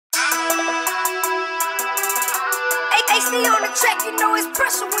Hd on the track, you know it's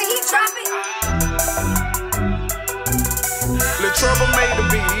pressure when he drop it. Lil' Trouble made the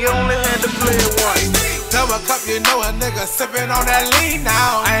beat, he only had to play it once. Double cup, you know a nigga sippin' on that lean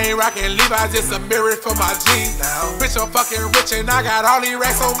now. I ain't rockin' Levi's, just a mirror for my jeans now. Bitch, I'm fucking rich and I got all these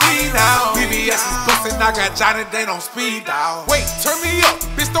racks on me now. BBS is bustin', I got Johnny Dane on speed dial. Wait, turn me up,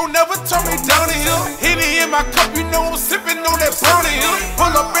 bitch, don't never turn me down the hill. Henny in my cup, you know I'm sippin' on that brownie hill.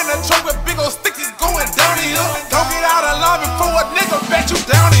 Pull up in the trunk with big ol' sticks, it's going down the hill. Don't get out of line before a nigga bet you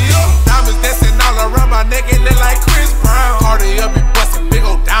down the hill. Diamonds dancing all around my neck and look like Chris Brown. Cardi up, be bustin' big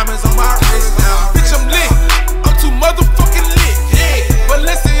ol' diamonds on my wrist now. Bitch, I'm lit. I'm too motherfucking lit, yeah. But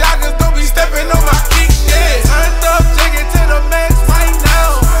Balenciagas don't be stepping on my kick, yeah. Turned up, take it to the max right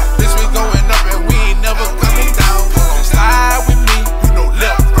now. Bitch, we going up and we ain't never coming down. Gon' slide with me, you know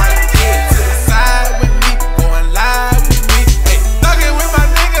left, right, yeah. To the side with me, going live with me. Hey, thuggin' with my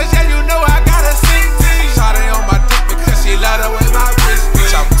niggas, yeah, you know I got a sick team. Shawty on my dick because she love the way my wrist.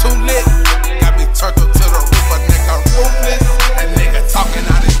 Bitch, I'm too lit. Got me turned up to the roof, a nigga ruthless. That nigga talking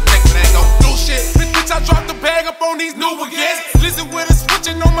out his neck, but ain't gon' do shit. Bitch, I dropped the bag up on these new baguettes. Listen with a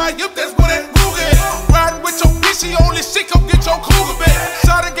switching on my hip, that's what that Ruger is. Riding with your bitch, she only shit, come get your cougar back.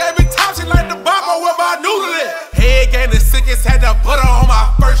 Shawty gave me time, she like the bomber where my noodle at. Head game the sickest, had to put her on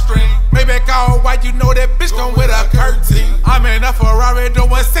my first string. Maybach all white, you know that bitch come with a curtain. I'm in a Ferrari, doing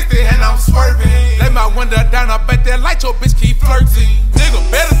 160 and I'm swerving. Lay my window down, I bet that light your bitch keep flirting. Nigga,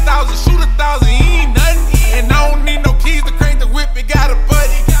 bet 1,000, shoot 1,000, he ain't nothing. And I don't need no keys to crank the whip, it got a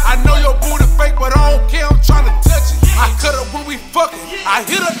button. I know your booty fake, but I don't care, I'm tryna touch it. I cut up when we fucking, I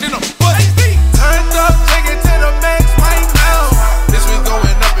hit up, then I'm bustin'. Turned up, take it to the max right now.